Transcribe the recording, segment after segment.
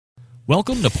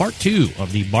Welcome to part 2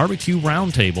 of the Barbecue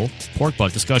Roundtable pork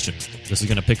butt discussion. This is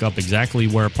going to pick up exactly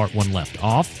where part 1 left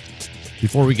off.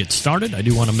 Before we get started, I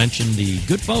do want to mention the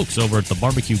good folks over at the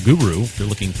Barbecue Guru. If you're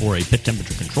looking for a pit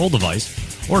temperature control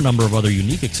device or a number of other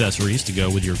unique accessories to go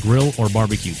with your grill or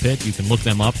barbecue pit, you can look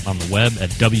them up on the web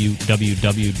at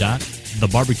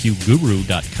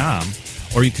www.thebarbecueguru.com,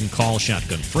 or you can call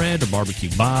Shotgun Fred or Barbecue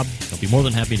Bob. They'll be more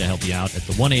than happy to help you out at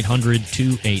the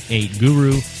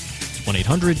 1-800-288-GURU.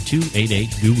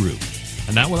 1-800-288-GURU.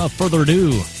 And now, without further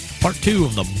ado, part 2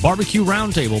 of the Barbecue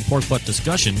Roundtable pork butt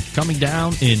discussion coming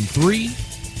down in 3,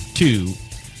 2,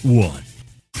 1.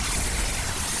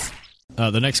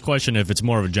 The next question, if it's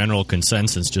more of a general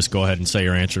consensus, just go ahead and say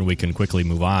your answer and we can quickly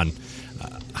move on.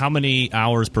 How many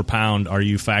hours per pound are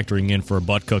you factoring in for a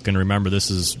butt cook? And remember, this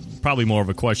is probably more of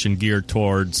a question geared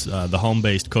towards the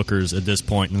home-based cookers at this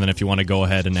point. And then if you want to go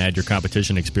ahead and add your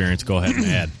competition experience, go ahead and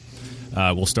add.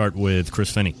 We'll start with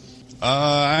Chris Finney.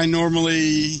 I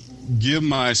normally give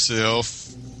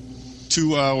myself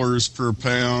 2 hours per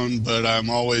pound, but I'm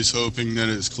always hoping that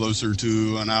it's closer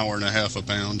to an hour and a half a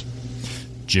pound.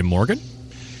 Jim Morgan?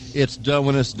 It's done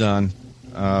when it's done.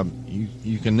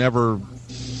 You can never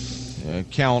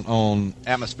count on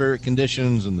atmospheric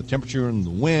conditions and the temperature and the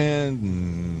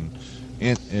wind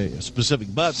and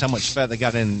specific butts, how much fat they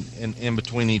got in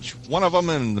between each one of them,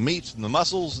 and the meats and the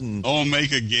muscles. And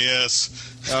make a guess.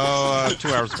 2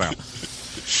 hours a pound.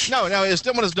 No, it's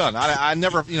done when it's done. I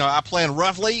never, I plan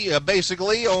roughly,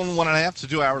 basically on 1.5 to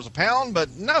 2 hours a pound,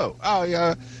 but no,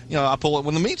 I pull it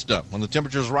when the meat's done, when the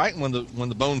temperature's right, and when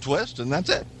the bone twists, and that's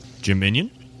it. Jim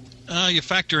Minion? You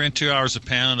factor in 2 hours a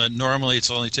pound. Normally,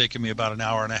 it's only taking me about an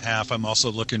hour and a half. I'm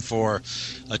also looking for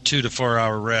a 2 to 4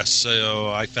 hour rest, so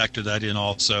I factor that in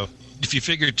also. If you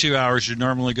figure 2 hours, you're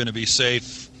normally going to be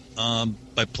safe.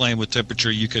 By playing with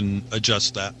temperature, you can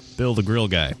adjust that. Bill the Grill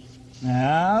Guy.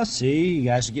 Now, see, you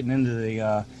guys are getting into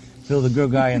the Bill the Grill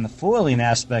Guy and the foiling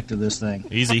aspect of this thing.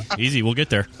 Easy. We'll get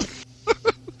there.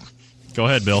 Go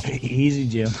ahead, Bill. Easy,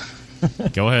 Jim.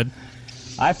 Go ahead.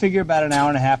 I figure about an hour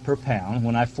and a half per pound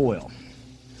when I foil.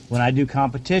 When I do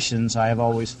competitions, I have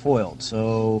always foiled.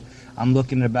 So I'm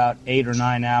looking at about 8 or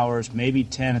 9 hours, maybe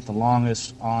 10 at the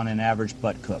longest on an average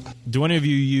butt cook. Do any of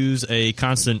you use a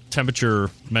constant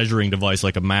temperature measuring device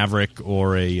like a Maverick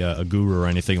or a Guru or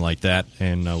anything like that?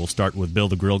 And we'll start with Bill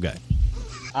the Grill Guy.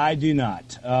 I do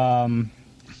not.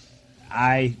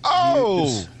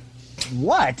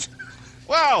 What?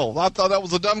 Wow, I thought that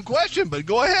was a dumb question, but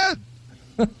go ahead.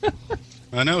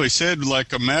 I know, he said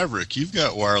like a Maverick. You've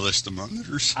got wireless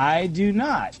thermometers. I do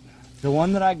not. The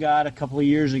one that I got a couple of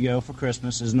years ago for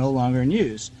Christmas is no longer in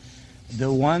use. The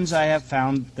ones I have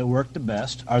found that work the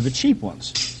best are the cheap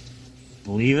ones.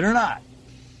 Believe it or not.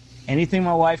 Anything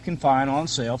my wife can find on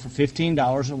sale for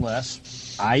 $15 or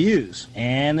less, I use.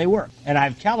 And they work. And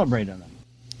I've calibrated them.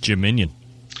 Jim Minion.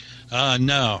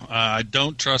 No, I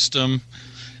don't trust them.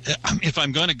 If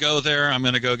I'm going to go there, I'm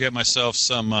going to go get myself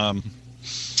some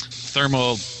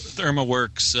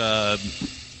ThermoWorks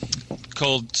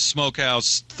cold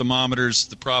smokehouse thermometers.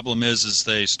 The problem is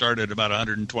they start at about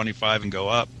 125 and go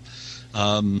up.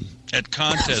 At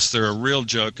contests, they're a real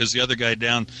joke because the other guy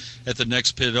down at the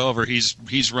next pit over, he's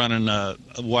running a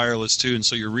wireless too, and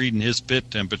so you're reading his pit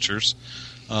temperatures.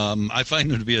 I find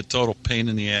them to be a total pain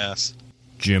in the ass.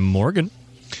 Jim Morgan.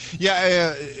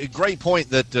 Yeah, a great point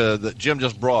that Jim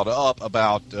just brought up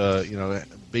about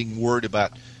being worried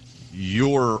about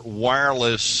your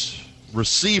wireless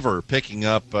receiver picking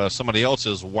up somebody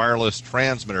else's wireless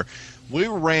transmitter. We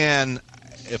ran,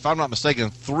 if I'm not mistaken,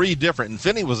 3 different, and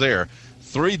Finney was there,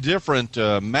 3 different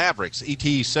Mavericks,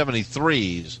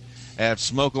 ET-73s at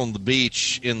Smoke on the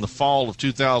Beach in the fall of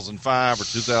 2005 or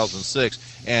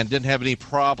 2006, and didn't have any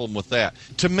problem with that.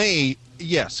 To me,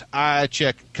 yes, I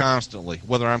check constantly,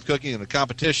 whether I'm cooking in a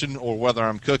competition or whether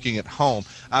I'm cooking at home.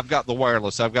 I've got the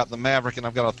wireless, I've got the Maverick, and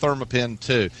I've got a Thermopin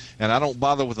too. And I don't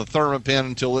bother with the Thermopin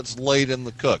until it's late in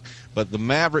the cook. But the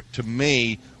Maverick, to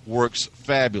me, works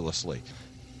fabulously.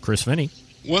 Chris Finney.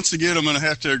 Once again, I'm going to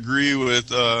have to agree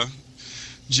with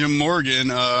Jim Morgan.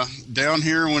 Down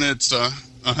here when it's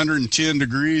 110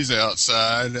 degrees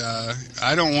outside,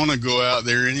 I don't want to go out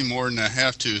there any more than I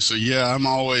have to. So, yeah, I'm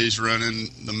always running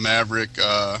the Maverick.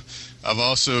 I've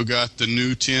also got the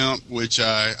new temp, which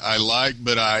I like,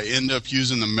 but I end up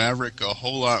using the Maverick a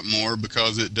whole lot more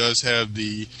because it does have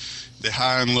the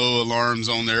high and low alarms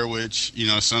on there, which,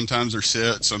 sometimes are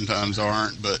set, sometimes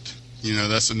aren't, but,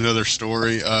 that's another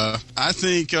story. I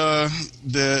think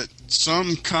that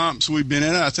some comps we've been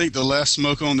in, I think the last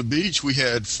Smoke on the Beach, we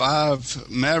had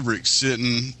 5 Mavericks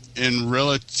sitting in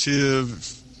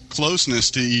relative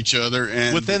closeness to each other.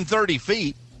 And within 30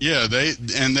 feet. Yeah,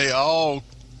 they all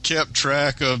kept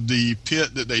track of the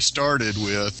pit that they started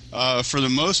with. For the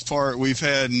most part, we've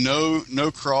had no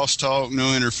crosstalk,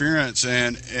 no interference,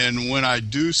 and when I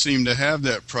do seem to have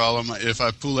that problem, if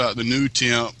I pull out the new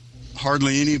temp,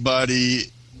 hardly anybody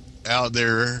out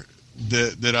there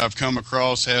that I've come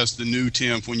across has the new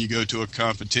temp when you go to a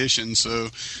competition. So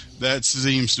that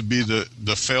seems to be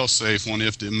the fail-safe one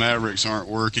if the Mavericks aren't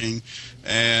working.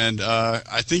 And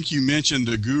I think you mentioned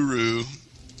the Guru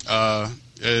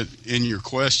in your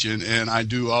question, and I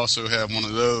do also have one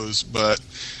of those, but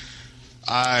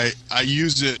I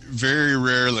use it very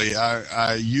rarely.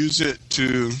 I use it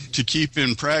to keep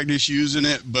in practice using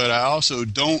it, but I also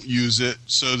don't use it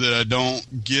so that I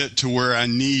don't get to where I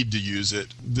need to use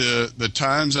it. The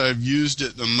times I've used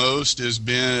it the most has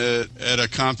been at a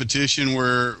competition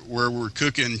where we're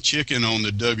cooking chicken on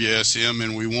the WSM,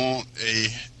 and we want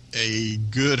a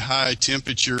good high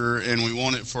temperature, and we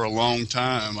want it for a long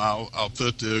time. I'll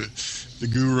put the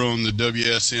Guru on the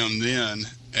WSM then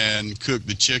and cook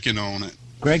the chicken on it.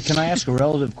 Greg, can I ask a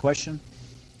relative question?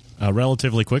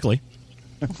 Relatively quickly.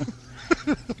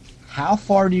 How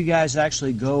far do you guys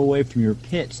actually go away from your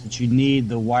pits that you need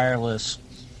the wireless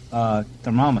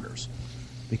thermometers?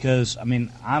 Because, I mean,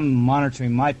 I'm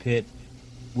monitoring my pit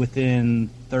within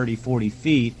 30, 40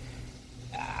 feet.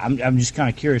 I'm just kind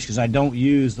of curious because I don't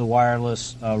use the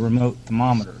wireless remote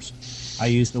thermometers. I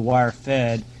use the wire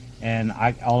fed, and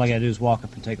all I got to do is walk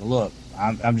up and take a look.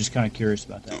 I'm just kind of curious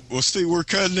about that. Well, Steve, we're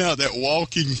cutting out that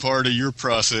walking part of your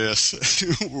process.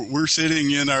 We're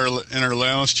sitting in our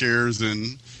lounge chairs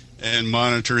and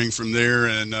monitoring from there,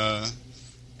 and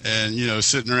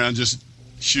sitting around just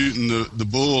shooting the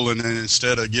bull, and then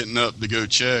instead of getting up to go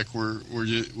check,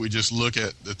 we just look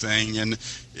at the thing, and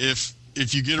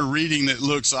if you get a reading that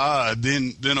looks odd,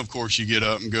 then of course you get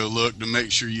up and go look to make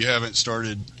sure you haven't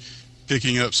started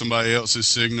picking up somebody else's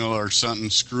signal or something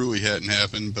screwy hadn't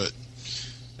happened.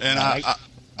 And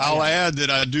I'll add that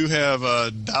I do have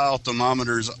dial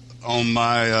thermometers on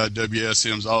my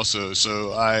WSMs also,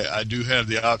 so I do have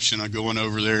the option of going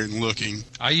over there and looking.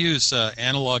 I use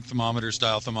analog thermometers,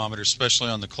 dial thermometers, especially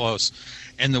on the close.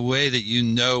 And the way that you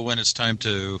know when it's time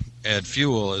to add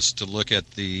fuel is to look at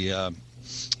the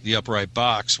upright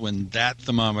box. When that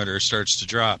thermometer starts to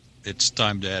drop, it's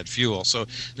time to add fuel. So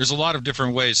there's a lot of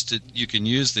different ways you can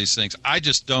use these things. I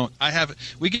just don't.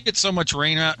 We get so much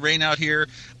rain out here.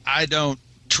 I don't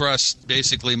trust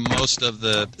basically most of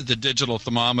the digital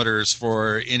thermometers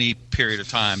for any period of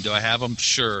time. Do I have them?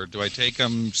 Sure. Do I take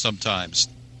them? Sometimes.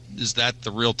 Is that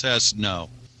the real test? No.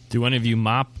 Do any of you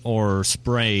mop or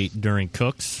spray during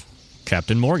cooks?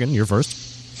 Captain Morgan, you're first.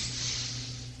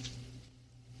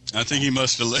 I think he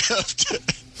must have left.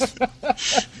 I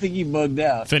think he bugged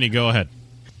out. Finney, go ahead.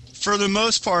 For the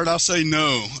most part, I'll say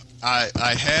no.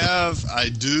 I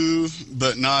do,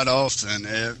 but not often.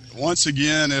 Once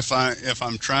again, if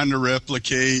I'm trying to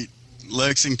replicate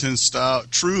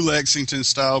true Lexington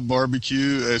style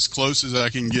barbecue as close as I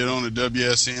can get on a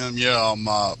WSM, yeah, I'll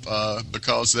mop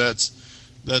because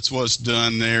that's what's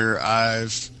done there.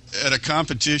 At a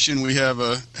competition, we have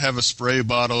a spray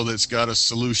bottle that's got a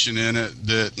solution in it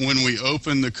that when we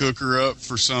open the cooker up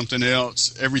for something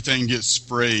else, everything gets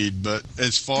sprayed. But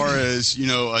as far as,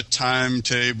 a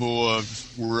timetable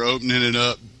of we're opening it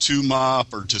up to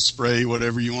mop or to spray,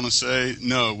 whatever you want to say,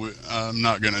 no, I'm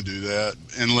not going to do that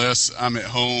unless I'm at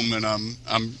home and I'm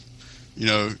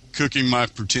cooking my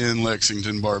pretend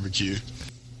Lexington barbecue.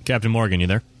 Captain Morgan, you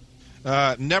there?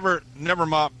 Never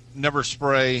mop. Never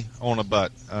spray on a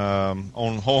butt. On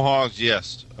whole hogs,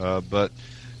 yes. But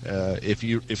if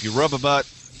you rub a butt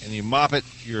and you mop it,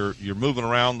 you're moving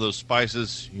around those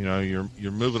spices. You're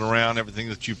moving around everything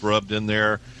that you've rubbed in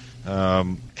there.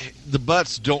 The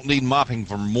butts don't need mopping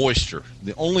for moisture.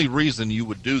 The only reason you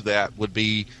would do that would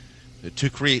be to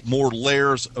create more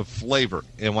layers of flavor.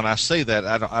 And when I say that,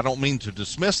 I don't mean to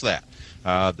dismiss that.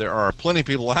 There are plenty of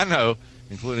people I know,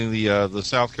 including the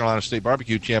South Carolina State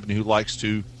Barbecue Champion, who likes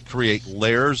to create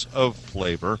layers of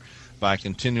flavor by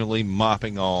continually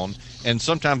mopping on, and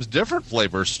sometimes different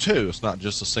flavors too. It's not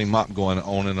just the same mop going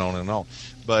on and on and on.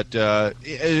 But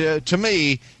to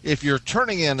me, if you're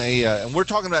turning in and we're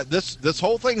talking about this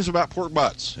whole thing is about pork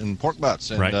butts, and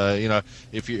right.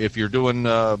 If you're doing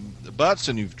butts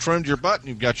and you've trimmed your butt and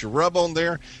you've got your rub on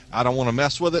there, I don't want to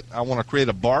mess with it. I want to create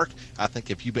a bark. I think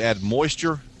if you add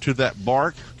moisture to that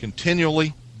bark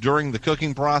continually during the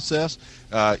cooking process,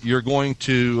 you're going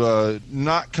to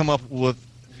not come up with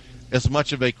as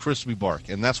much of a crispy bark,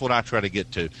 and that's what I try to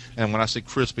get to. And when I say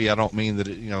crispy, I don't mean that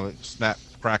it snap,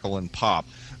 crackle, and pop,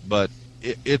 but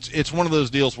it's one of those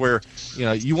deals where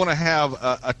you want to have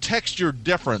a texture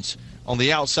difference on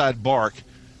the outside bark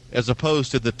as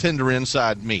opposed to the tender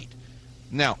inside meat.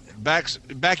 Now,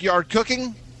 backyard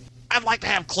cooking, I'd like to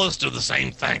have close to the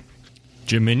same thing.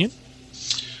 Jim Minion?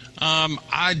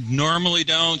 I normally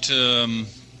don't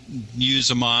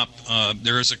use a mop.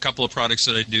 There is a couple of products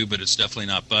that I do, but it's definitely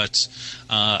not butts.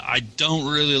 I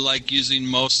don't really like using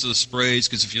most of the sprays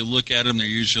because if you look at them, they're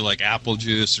usually like apple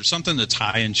juice or something that's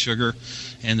high in sugar.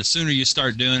 And the sooner you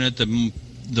start doing it,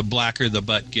 the blacker the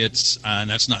butt gets, and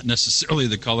that's not necessarily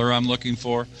the color I'm looking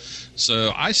for.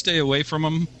 So I stay away from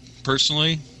them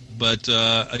personally. But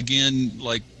again,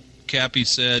 like Cappy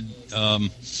said,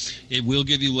 it will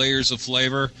give you layers of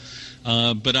flavor.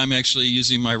 But I'm actually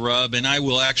using my rub, and I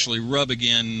will actually rub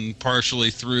again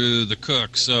partially through the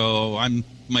cook. So I'm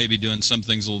maybe doing some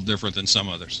things a little different than some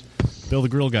others. Bill the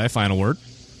Grill Guy, final word.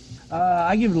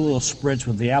 I give it a little spritz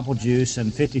with the apple juice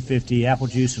and 50-50 apple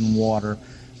juice and water.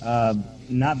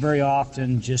 Not very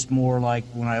often, just more like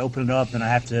when I open it up and I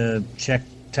have to check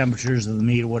temperatures of the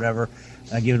meat or whatever,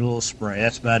 I give it a little spray.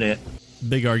 That's about it.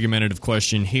 Big argumentative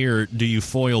question here. Do you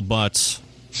foil butts?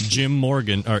 Jim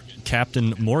Morgan, or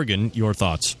Captain Morgan, your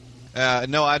thoughts?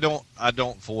 No, I don't. I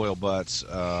don't foil butts.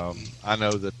 I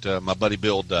know that my buddy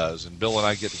Bill does, and Bill and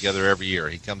I get together every year.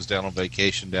 He comes down on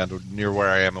vacation down to near where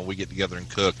I am, and we get together and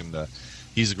cook. And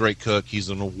he's a great cook. He's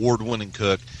an award-winning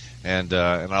cook, and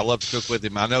I love to cook with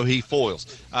him. I know he foils.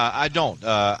 I don't.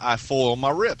 I foil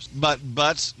my ribs, but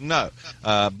butts, no.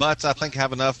 Butts, I think,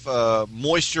 have enough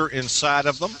moisture inside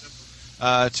of them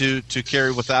to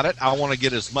carry without it. I want to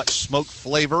get as much smoke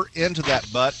flavor into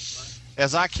that butt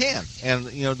as I can. And,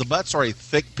 the butts are a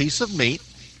thick piece of meat,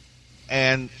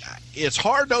 and it's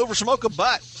hard to oversmoke a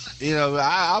butt.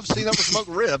 I've seen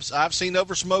oversmoked ribs. I've seen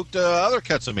oversmoked other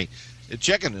cuts of meat,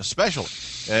 chicken especially.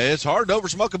 It's hard to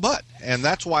oversmoke a butt, and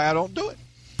that's why I don't do it.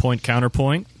 Point,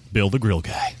 counterpoint, Bill the Grill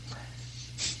Guy.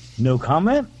 No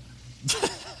comment?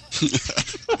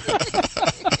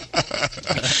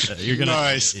 You're gonna.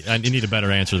 Nice. I need a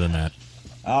better answer than that.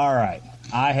 All right.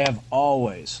 I have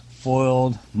always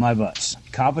foiled my butts,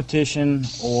 competition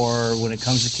or when it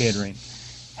comes to catering.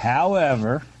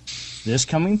 However, this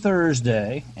coming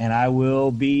Thursday, and I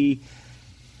will be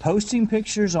posting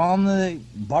pictures on the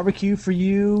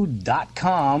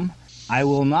barbecueforyou.com, I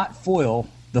will not foil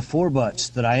the 4 butts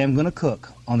that I am going to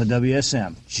cook on the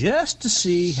WSM, just to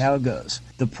see how it goes.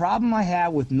 The problem I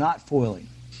have with not foiling,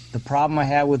 the problem I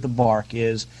have with the bark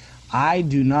is I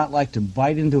do not like to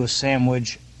bite into a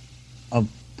sandwich of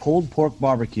pulled pork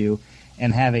barbecue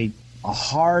and have a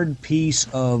hard piece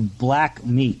of black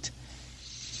meat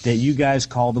that you guys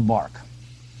call the bark.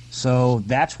 So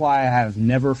that's why I have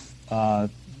never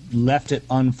left it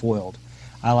unfoiled.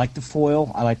 I like to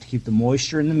foil. I like to keep the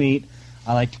moisture in the meat.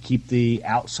 I like to keep the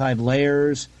outside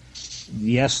layers.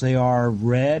 Yes, they are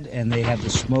red and they have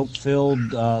the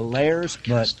smoke-filled layers,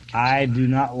 but I do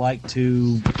not like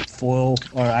to foil,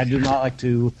 or I do not like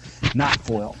to not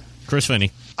foil. Chris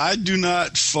Finney. I do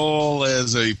not foil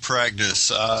as a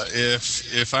practice.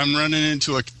 If I'm running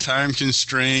into a time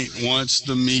constraint, once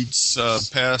the meat's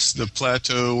past the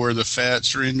plateau where the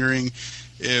fat's rendering,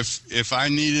 if I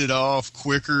need it off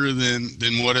quicker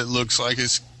than what it looks like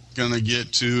it's going to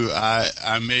get to,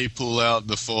 I may pull out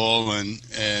the foil and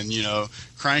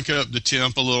crank up the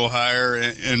temp a little higher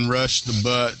and rush the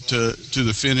butt to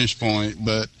the finish point.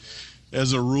 But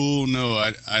as a rule, no,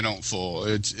 I don't foil.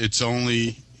 It's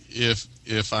only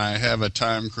if I have a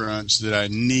time crunch that I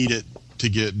need it to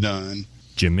get done.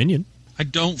 Jim Minion. I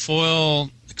don't foil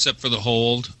except for the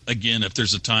hold. Again, if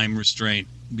there's a time restraint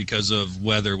because of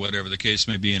weather, whatever the case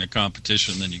may be in a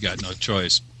competition, then you got no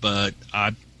choice. But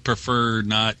I prefer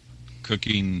not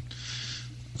cooking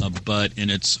a butt in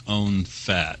its own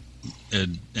fat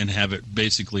and have it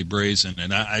basically braised, and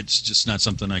it's just not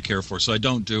something I care for. So I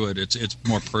don't do it. It's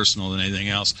more personal than anything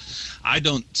else. I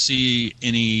don't see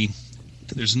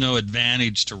there's no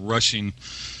advantage to rushing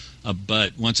a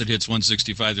butt once it hits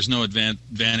 165. There's no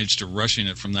advantage to rushing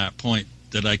it from that point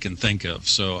that I can think of.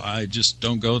 So I just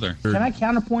don't go there. Can I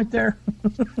counterpoint there?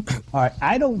 All right.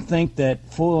 I don't think that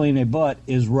foiling a butt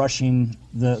is rushing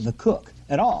the cook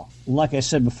at all. Like I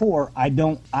said before, I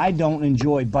don't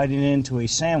enjoy biting into a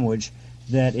sandwich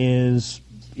that is,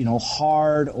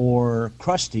 hard or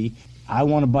crusty. I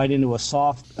want to bite into a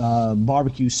soft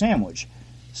barbecue sandwich.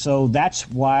 So that's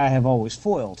why I have always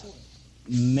foiled.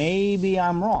 Maybe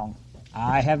I'm wrong.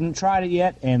 I haven't tried it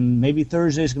yet, and maybe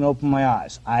Thursday's going to open my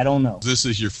eyes. I don't know. This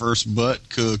is your first butt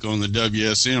cook on the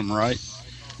WSM, right?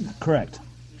 Correct.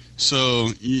 So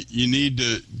you need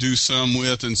to do some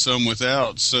with and some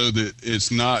without so that it's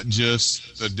not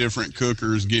just the different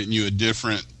cookers getting you a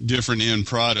different end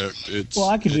product. Well,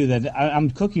 I could do that.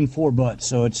 I'm cooking 4 butts,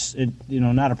 so it's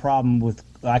not a problem with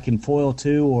I can foil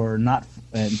 2 or not,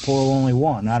 and foil only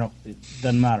 1. It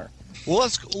doesn't matter. Well,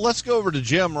 let's go over to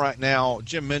Jim right now,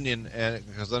 Jim Minion,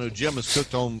 because I know Jim has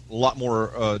cooked on a lot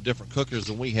more different cookers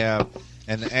than we have,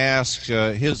 and ask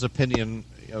his opinion.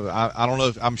 I don't know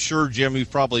if I'm sure, Jim, you've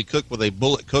probably cooked with a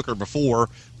bullet cooker before,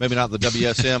 maybe not the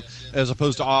WSM, as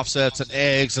opposed to offsets and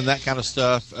eggs and that kind of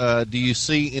stuff. Do you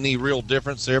see any real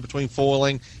difference there between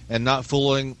foiling and not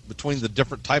foiling between the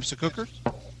different types of cookers?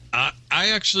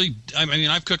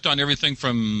 I've cooked on everything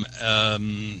from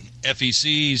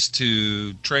FECs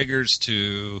to Traegers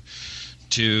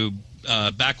to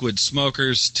backwood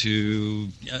smokers to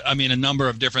a number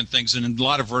of different things, and a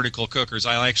lot of vertical cookers.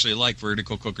 I actually like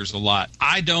vertical cookers a lot.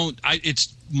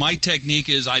 It's my technique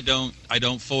is I don't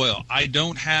foil. I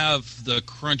don't have the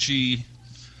crunchy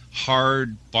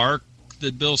hard bark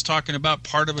that Bill's talking about.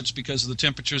 Part of it's because of the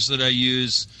temperatures that I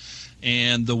use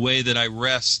and the way that I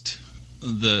rest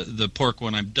the pork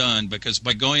when I'm done, because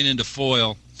by going into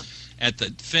foil at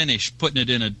the finish, putting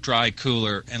it in a dry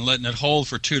cooler and letting it hold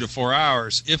for 2 to 4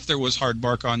 hours, if there was hard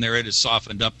bark on there, it is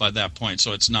softened up by that point,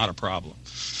 so it's not a problem.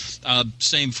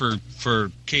 Same for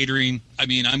catering.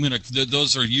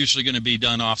 Those are usually going to be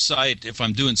done off-site. If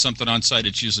I'm doing something on-site,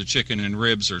 it's usually chicken and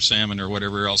ribs or salmon or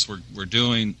whatever else we're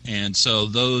doing. And so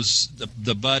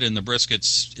the butt and the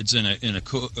briskets, it's in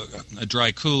a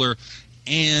dry cooler,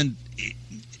 and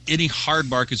any hard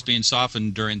bark is being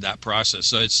softened during that process.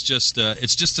 So it's just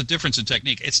a difference in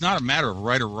technique. It's not a matter of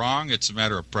right or wrong. It's a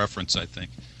matter of preference, I think.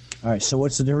 All right. So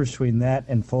what's the difference between that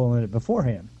and foiling it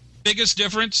beforehand? The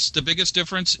biggest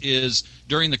difference is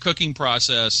during the cooking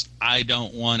process, I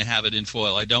don't want to have it in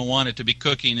foil. I don't want it to be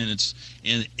cooking and it's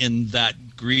in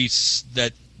that grease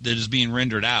that is being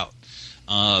rendered out.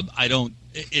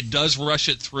 It does rush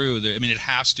it through. It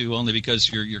has to, only because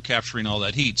you're capturing all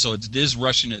that heat. So it is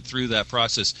rushing it through that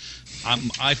process.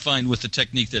 I find with the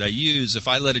technique that I use, if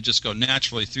I let it just go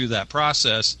naturally through that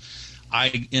process,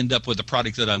 I end up with the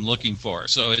product that I'm looking for.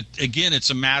 So it's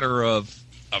a matter of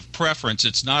preference.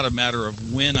 It's not a matter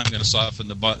of when I'm going to soften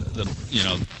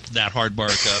that hard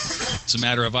bark up. It's a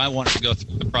matter of I want it to go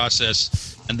through the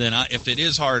process, and then if it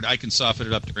is hard, I can soften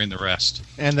it up during the rest.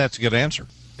 And that's a good answer.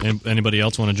 Anybody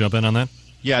else want to jump in on that?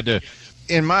 Yeah, I do.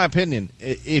 In my opinion,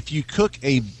 if you cook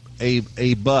a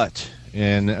butt,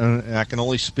 and I can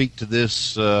only speak to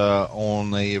this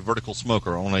on a vertical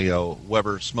smoker, on a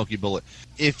Weber Smoky Bullet.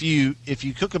 If you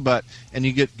cook a butt and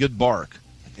you get good bark,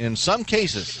 in some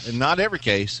cases, and not every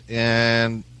case,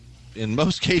 and in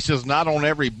most cases not on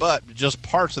every butt, but just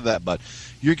parts of that butt,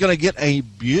 you're going to get a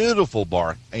beautiful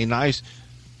bark, a nice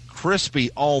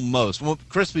crispy almost. Well,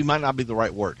 crispy might not be the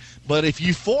right word, but if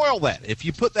you foil that, if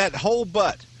you put that whole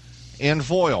butt in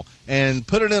foil and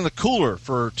put it in a cooler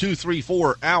for 2, 3,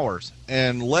 4 hours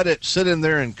and let it sit in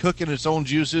there and cook in its own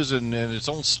juices and its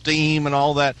own steam and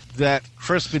all that, that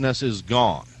crispiness is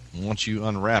gone once you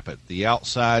unwrap it. The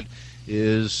outside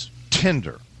is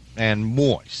tender and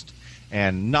moist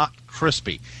and not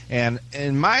crispy. And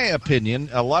in my opinion,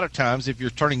 a lot of times if you're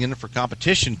turning in for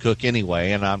competition cook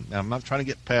anyway, and I'm not trying to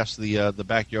get past the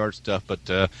backyard stuff, but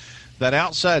that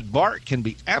outside bark can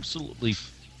be absolutely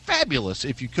fabulous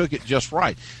if you cook it just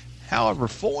right. However,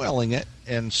 foiling it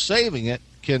and saving it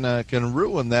can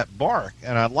ruin that bark.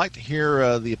 And I'd like to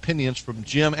hear the opinions from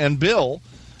Jim and Bill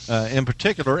in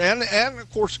particular, and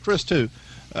of course Chris too,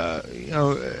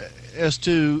 as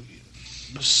to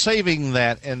saving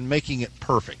that and making it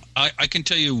perfect. I can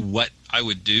tell you what I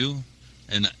would do,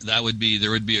 and that would be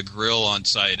there would be a grill on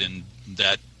site, and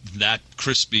that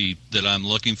crispy that I'm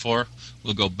looking for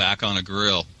will go back on a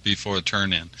grill before the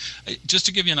turn in. Just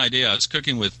to give you an idea, I was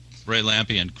cooking with Ray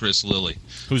Lampe and Chris Lilly.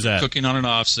 Who's that? Cooking on an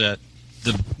offset.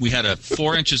 We had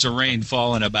 4 inches of rain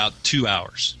fall in about 2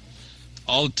 hours.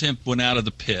 All the temp went out of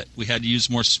the pit. We had to use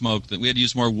more smoke. We had to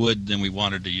use more wood than we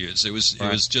wanted to use. It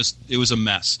was a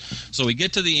mess. So we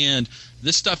get to the end.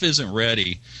 This stuff isn't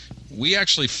ready. We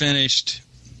actually finished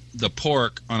the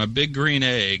pork on a big green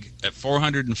egg at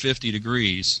 450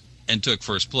 degrees and took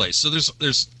first place. So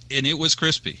and it was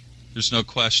crispy. There's no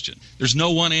question. There's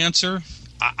no one answer.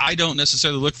 I don't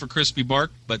necessarily look for crispy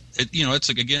bark, but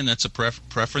that's a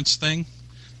preference thing.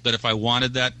 But if I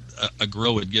wanted that, a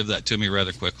grill would give that to me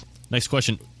rather quickly. Next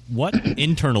question. What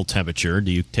internal temperature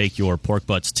do you take your pork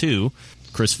butts to,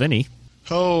 Chris Finney?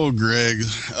 Oh, Greg.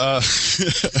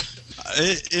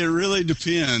 It really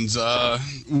depends.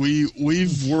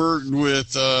 We've worked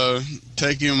with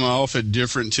taking them off at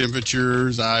different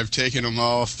temperatures. I've taken them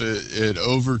off at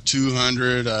over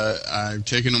 200. I've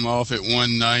taken them off at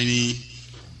 190.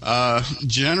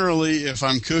 Generally, if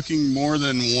I'm cooking more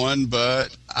than one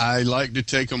butt, I like to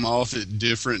take them off at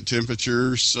different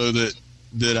temperatures so that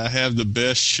that I have the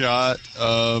best shot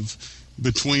of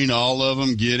between all of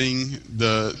them getting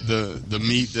the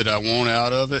meat that I want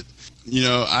out of it. You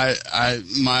know,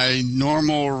 my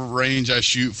normal range I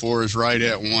shoot for is right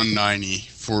at 190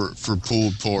 for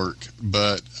pulled pork.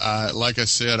 But like I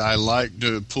said, I like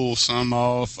to pull some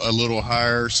off a little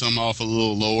higher, some off a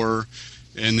little lower,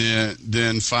 and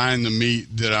then find the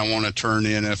meat that I want to turn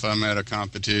in if I'm at a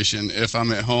competition. If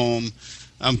I'm at home,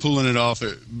 I'm pulling it off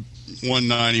at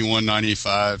 190,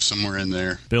 195, somewhere in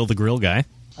there. Bill the Grill Guy.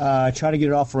 I try to get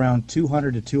it off around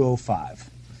 200 to 205.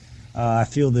 I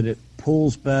feel that it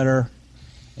pulls better,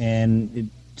 and it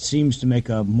seems to make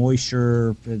a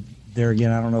moisture. There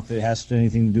again, I don't know if it has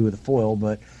anything to do with the foil,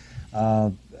 but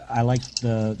I like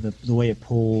the way it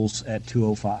pulls at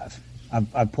 205.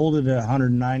 I've pulled it at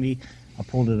 190. I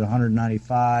pulled it at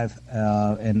 195,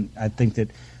 and I think that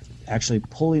actually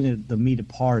pulling the meat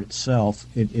apart itself,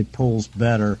 it pulls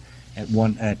better at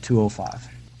 205.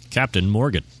 Captain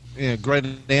Morgan. Yeah, great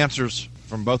answers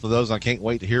from both of those. I can't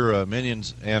wait to hear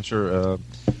Minion's answer.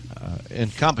 In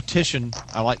competition,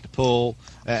 I like to pull.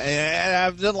 And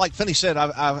I've done like Finney said.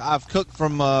 I've cooked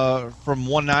from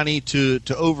 190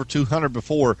 to over 200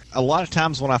 before. A lot of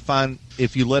times when I find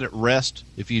if you let it rest,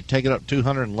 if you take it up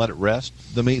 200 and let it rest,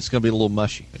 the meat's going to be a little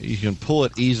mushy. You can pull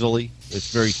it easily.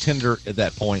 It's very tender at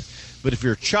that point. But if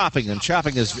you're chopping, and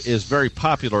chopping is very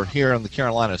popular here in the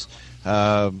Carolinas,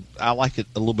 I like it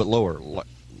a little bit lower,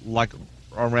 like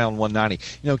around 190.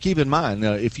 You know, keep in mind,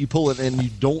 if you pull it and you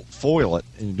don't foil it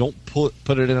and you don't put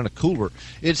it in a cooler,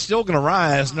 it's still going to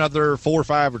rise another 4 or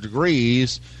 5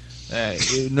 degrees,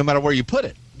 no matter where you put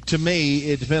it. To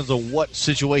me, it depends on what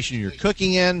situation you're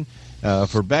cooking in.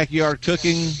 For backyard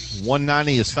cooking,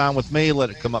 190 is fine with me. Let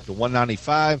it come up to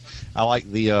 195. I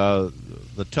like the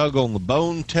tug on the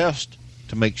bone test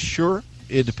to make sure.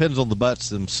 It depends on the butts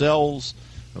themselves,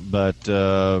 but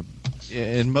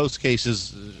in most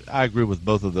cases, I agree with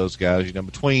both of those guys. You know,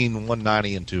 between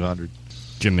 190 and 200.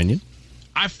 Jim Minion.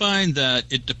 I find that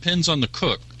it depends on the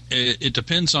cook. It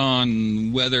depends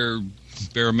on whether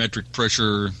barometric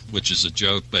pressure, which is a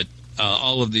joke, but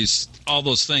all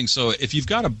those things. So if you've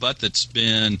got a butt that's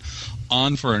been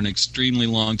on for an extremely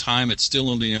long time, it's still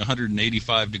only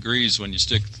 185 degrees when you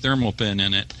stick the thermal pin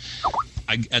in it.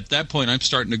 At that point, I'm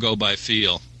starting to go by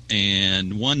feel,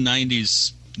 and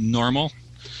 190's normal.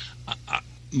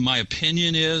 My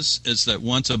opinion is that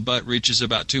once a butt reaches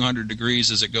about 200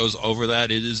 degrees, as it goes over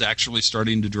that, it is actually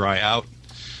starting to dry out.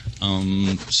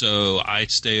 So I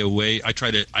stay away.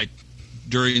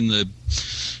 During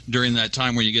that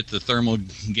time where you get the thermal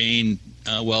gain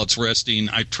while it's resting,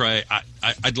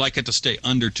 I'd like it to stay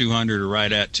under 200 or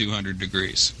right at 200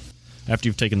 degrees. After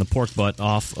you've taken the pork butt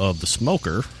off of the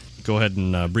smoker, go ahead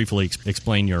and briefly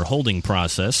explain your holding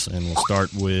process, and we'll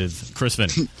start with Chris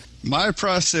Finney. My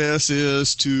process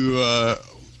is to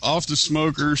off the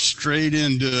smoker straight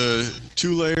into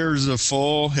 2 layers of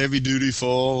foil, heavy-duty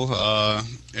foil,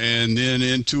 and then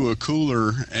into a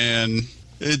cooler. And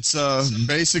it's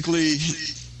basically,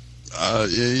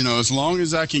 as long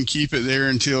as I can keep it there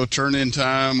until turn-in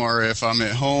time, or if I'm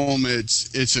at home,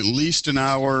 it's at least an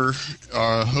hour,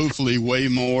 hopefully way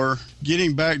more.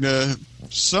 Getting back to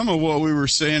some of what we were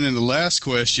saying in the last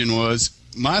question was,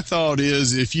 my thought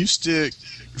is if you stick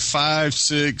 5,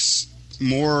 6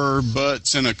 more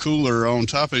butts in a cooler on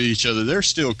top of each other, they're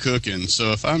still cooking.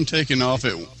 So if I'm taking off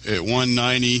at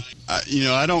 190,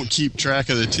 I don't keep track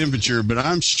of the temperature, but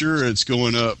I'm sure it's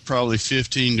going up probably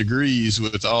 15 degrees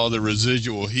with all the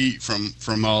residual heat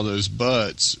from all those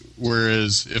butts.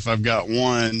 Whereas if I've got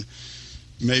one,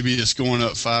 maybe it's going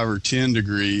up 5 or 10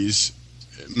 degrees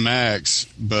max.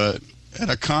 But at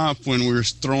a comp, when we're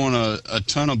throwing a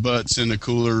ton of butts in the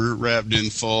cooler wrapped in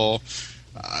foil,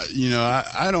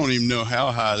 I don't even know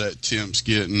how high that temp's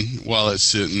getting while it's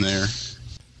sitting there.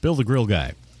 Bill the Grill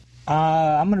Guy.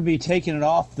 I'm going to be taking it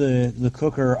off the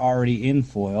cooker already in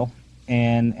foil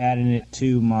and adding it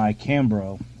to my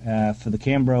Cambro. For the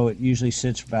Cambro, it usually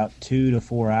sits for about 2 to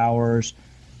 4 hours,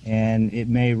 and it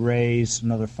may raise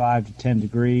another 5 to 10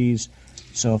 degrees.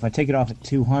 So if I take it off at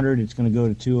 200, it's going to go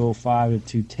to 205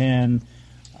 to 210,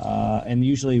 and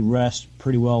usually rest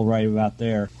pretty well right about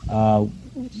there.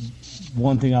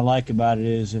 One thing I like about it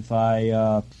is if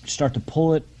I start to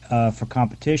pull it for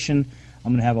competition,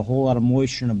 I'm going to have a whole lot of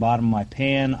moisture in the bottom of my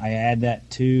pan. I add that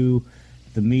to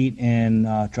the meat and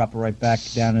drop it right back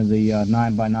down to the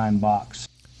 9x9 box.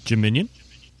 Jim Minion?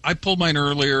 I pulled mine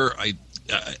earlier.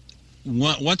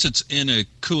 Once it's in a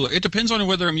cooler, it depends on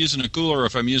whether I'm using a cooler or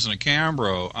if I'm using a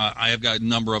Cambro. I have got a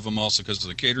number of them also because of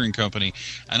the catering company,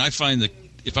 and I find that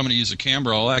if I'm going to use a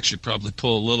Cambro, I'll actually probably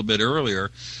pull a little bit earlier.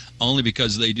 only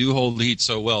because they do hold the heat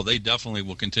so well. They definitely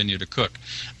will continue to cook.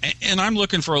 And I'm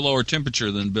looking for a lower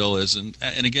temperature than Bill is, and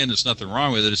again, there's nothing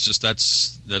wrong with it. It's just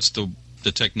that's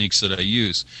the techniques that I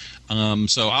use.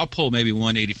 So I'll pull maybe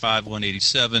 185,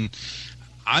 187.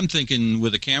 I'm thinking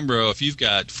with a Cambro, if you've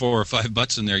got 4 or 5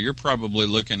 butts in there, you're probably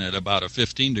looking at about a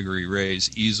 15-degree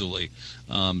raise easily.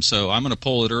 So I'm going to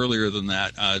pull it earlier than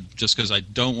that just because I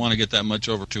don't want to get that much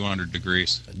over 200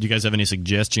 degrees. Do you guys have any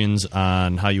suggestions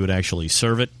on how you would actually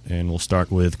serve it? And we'll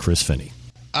start with Chris Finney.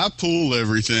 I pull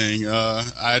everything.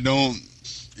 I don't,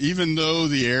 even though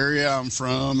the area I'm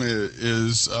from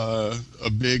is a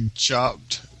big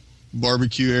chopped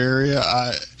barbecue area,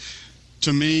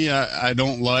 to me, I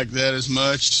don't like that as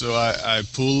much, so I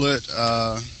pull it.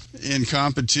 In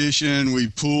competition, we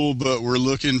pull, but we're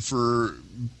looking for,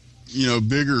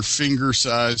 bigger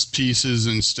finger-sized pieces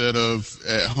instead of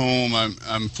at home.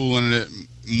 I'm pulling it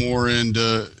more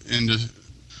into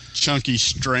chunky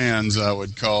strands, I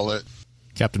would call it.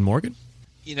 Captain Morgan?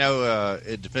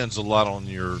 It depends a lot on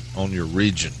your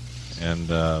region,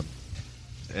 and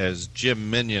as Jim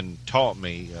Minion taught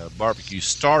me, barbecue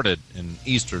started in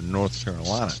eastern North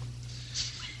Carolina.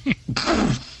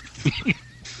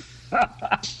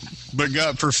 But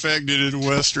got perfected in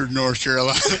western North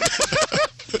Carolina.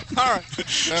 All right.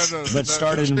 But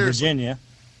started in Virginia.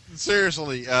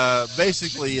 Seriously,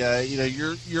 basically,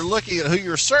 you're looking at who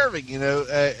you're serving. In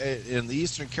the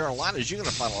Eastern Carolinas, you're going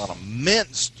to find a lot of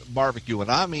minced barbecue,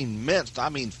 and I mean minced. I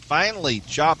mean finely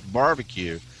chopped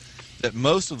barbecue that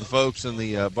most of the folks in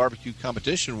the barbecue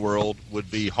competition world would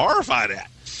be horrified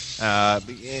at.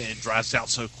 It dries out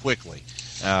so quickly.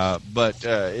 But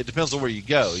it depends on where you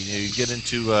go. You get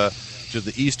into to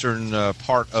the eastern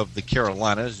part of the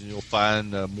Carolinas, and you'll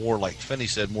find more, like Finney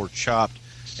said, more chopped,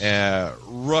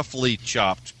 roughly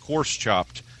chopped, coarse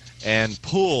chopped, and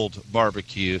pulled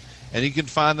barbecue. And you can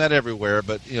find that everywhere,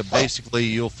 but basically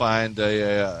you'll find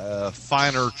a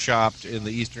finer chopped in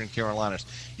the eastern Carolinas.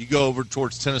 You go over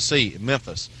towards Tennessee,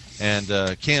 Memphis, and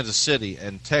Kansas City,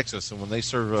 and Texas, and when they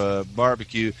serve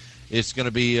barbecue, it's going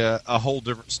to be a whole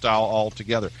different style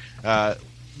altogether.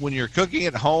 When you're cooking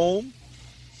at home,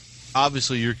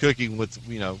 obviously you're cooking with,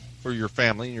 for your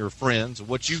family and your friends,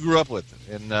 what you grew up with,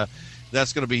 and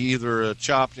that's going to be either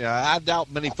chopped. I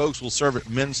doubt many folks will serve it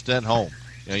minced at home.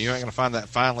 You're not going to find that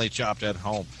finely chopped at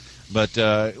home. But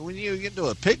when you get into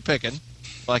a pig picking,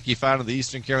 like you find in the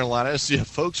Eastern Carolinas,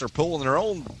 folks are pulling their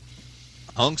own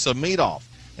hunks of meat off,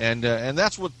 and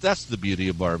that's the beauty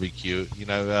of barbecue.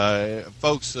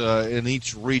 Folks in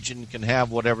each region can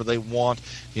have whatever they want.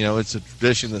 It's a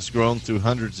tradition that's grown through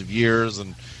hundreds of years,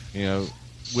 and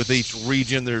with each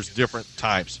region, there's different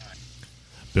types.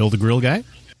 Bill the Grill Guy?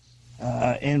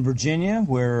 In Virginia,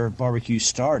 where barbecue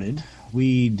started,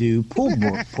 we do pulled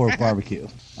pork barbecue.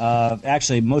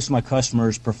 Actually, most of my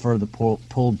customers prefer the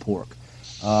pulled pork.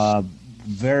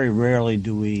 Very rarely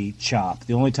do we chop.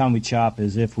 The only time we chop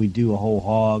is if we do a whole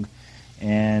hog,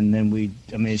 and then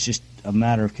it's just a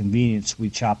matter of convenience. We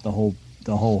chop the whole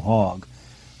hog.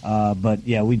 But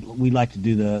yeah, we like to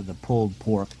do the pulled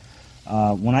pork.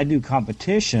 When I do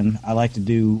competition, I like to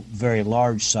do very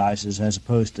large sizes as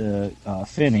opposed to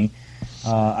Finney.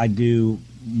 I do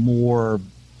more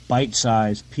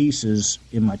bite-sized pieces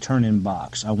in my turn-in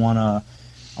box. I want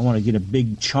to get a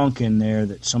big chunk in there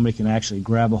that somebody can actually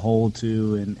grab a hold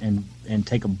to and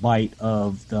take a bite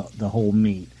of the whole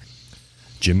meat.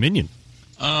 Jim Minion.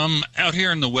 Out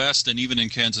here in the West and even in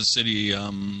Kansas City,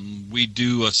 we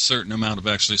do a certain amount of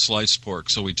actually sliced pork.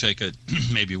 So we take it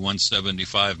maybe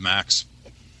 175 max.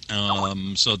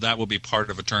 So that will be part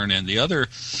of a turn-in. The other,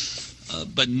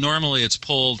 but normally it's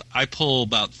pulled. I pull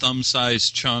about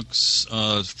thumb-sized chunks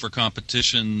for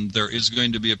competition. There is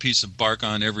going to be a piece of bark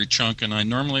on every chunk, and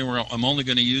I'm only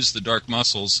going to use the dark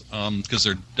mussels because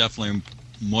they're definitely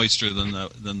moister than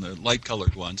the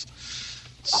light-colored ones.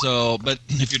 So, but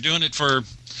if you're doing it for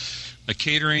a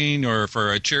catering or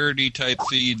for a charity type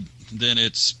feed, then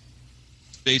it's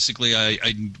basically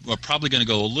I'm probably going to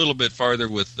go a little bit farther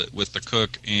with the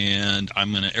cook, and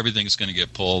everything's going to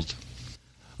get pulled.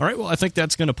 All right, well, I think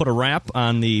that's going to put a wrap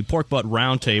on the Pork Butt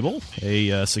Roundtable,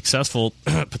 a successful,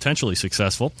 potentially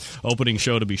successful opening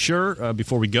show to be sure.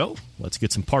 Before we go, let's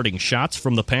get some parting shots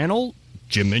from the panel.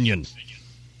 Jim Minion.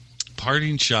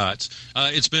 Parting shots.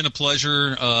 It's been a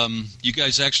pleasure. You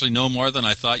guys actually know more than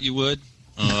I thought you would.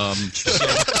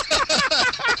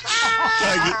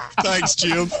 Thanks,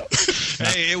 Jim.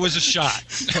 Hey, it was a shot.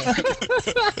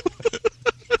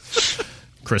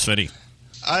 Chris Finney.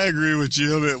 I agree with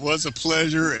Jim. It was a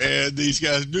pleasure, and these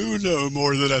guys do know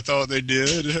more than I thought they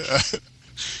did.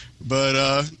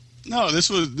 But No, this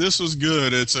was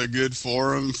good. It's a good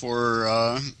forum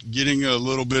for getting a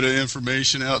little bit of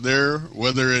information out there.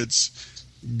 Whether it's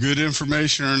good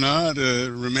information or not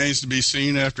remains to be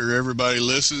seen after everybody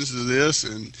listens to this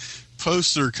and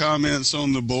posts their comments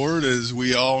on the board, as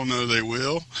we all know they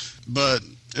will. But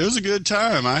it was a good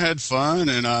time. I had fun,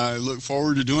 and I look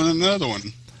forward to doing another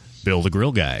one. Bill the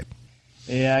Grill Guy.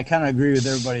 Yeah, I kind of agree with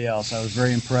everybody else. I was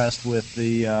very impressed with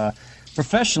the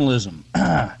professionalism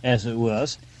as it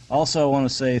was. Also, I want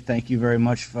to say thank you very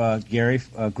much,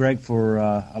 Greg, for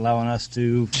allowing us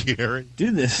to do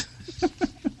this.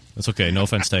 That's okay. No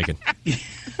offense taken.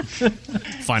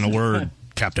 Final word,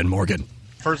 Captain Morgan.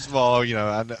 First of all,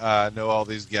 I know all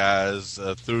these guys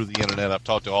through the internet. I've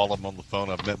talked to all of them on the phone.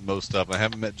 I've met most of them. I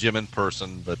haven't met Jim in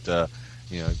person, but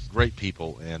great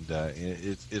people, and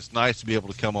it's nice to be able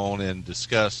to come on and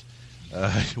discuss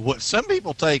what some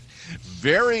people take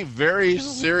very, very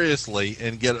seriously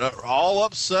and get all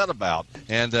upset about,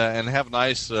 and have a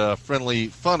nice, friendly,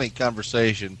 funny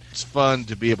conversation. It's fun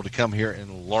to be able to come here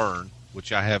and learn,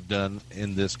 which I have done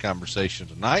in this conversation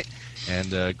tonight.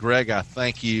 And Greg, I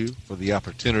thank you for the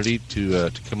opportunity to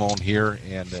come on here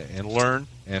and learn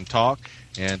and talk,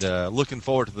 and looking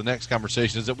forward to the next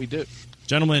conversations that we do.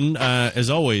 Gentlemen, as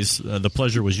always, the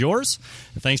pleasure was yours.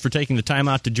 Thanks for taking the time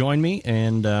out to join me,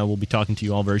 and we'll be talking to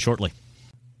you all very shortly.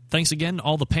 Thanks again to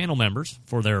all the panel members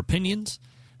for their opinions.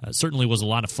 It certainly was a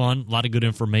lot of fun, a lot of good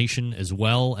information, as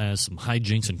well as some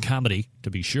hijinks and comedy, to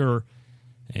be sure.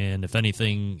 And if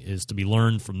anything is to be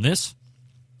learned from this,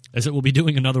 as it will be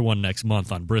doing another one next month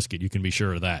on brisket, you can be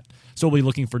sure of that. So we'll be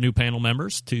looking for new panel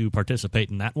members to participate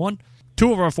in that one.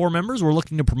 2 of our 4 members we're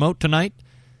looking to promote tonight.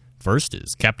 First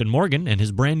is Captain Morgan and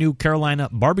his brand new Carolina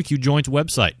Barbecue Joints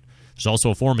website. There's also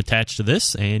a form attached to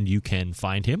this, and you can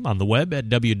find him on the web at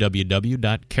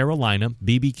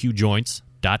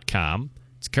www.carolinabbqjoints.com.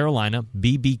 It's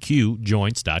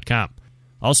carolinabbqjoints.com.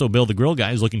 Also, Bill the Grill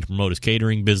Guy is looking to promote his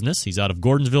catering business. He's out of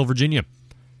Gordonsville, Virginia.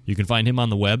 You can find him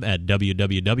on the web at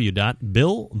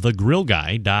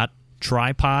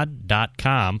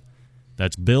www.billthegrillguy.tripod.com.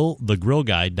 That's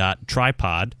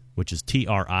billthegrillguy.tripod, which is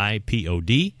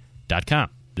TRIPOD.com.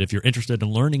 If you're interested in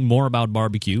learning more about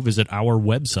barbecue, visit our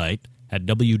website at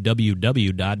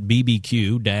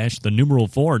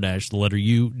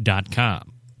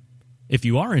www.bbq-4-u.com. If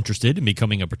you are interested in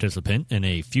becoming a participant in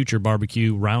a future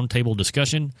barbecue roundtable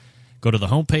discussion, go to the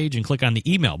homepage and click on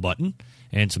the email button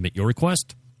and submit your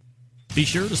request. Be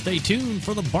sure to stay tuned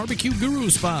for the Barbecue Guru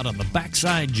spot on the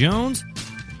Backside Jones.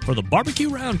 For the Barbecue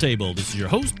Roundtable, this is your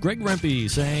host, Greg Rempe,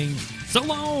 saying so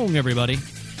long, everybody.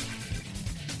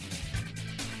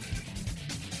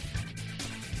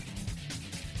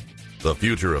 The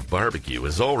future of barbecue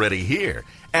is already here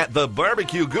at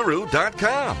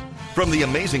thebarbecueguru.com. From the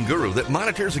amazing guru that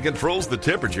monitors and controls the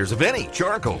temperatures of any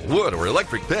charcoal, wood, or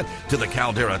electric pit to the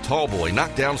Caldera Tallboy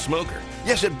knockdown smoker.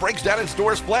 Yes, it breaks down and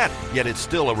stores flat, yet it's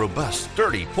still a robust,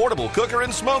 sturdy, portable cooker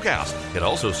and smokehouse. It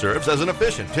also serves as an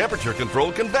efficient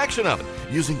temperature-controlled convection oven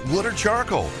using wood or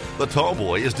charcoal. The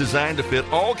Tallboy is designed to fit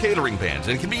all catering pans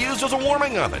and can be used as a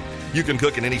warming oven. You can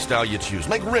cook in any style you choose.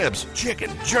 Make ribs, chicken,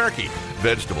 jerky,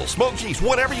 vegetables, smoked cheese,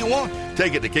 whatever you want.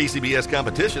 Take it to KCBS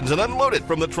competitions and unload it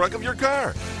from the trunk of your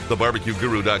car.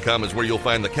 TheBarbecueGuru.com is where you'll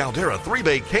find the Caldera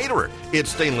 3-Bay Caterer. It's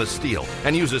stainless steel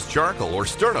and uses charcoal or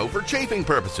sterno for chafing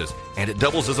purposes. And it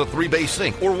doubles as a 3-bay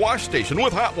sink or wash station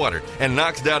with hot water and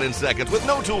knocks down in seconds with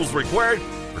no tools required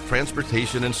for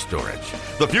transportation and storage.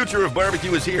 The future of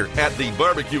barbecue is here at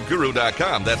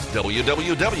thebarbecueguru.com. That's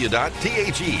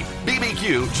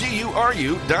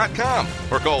www.thebbqguru.com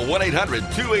or call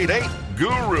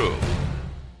 1-800-288-GURU.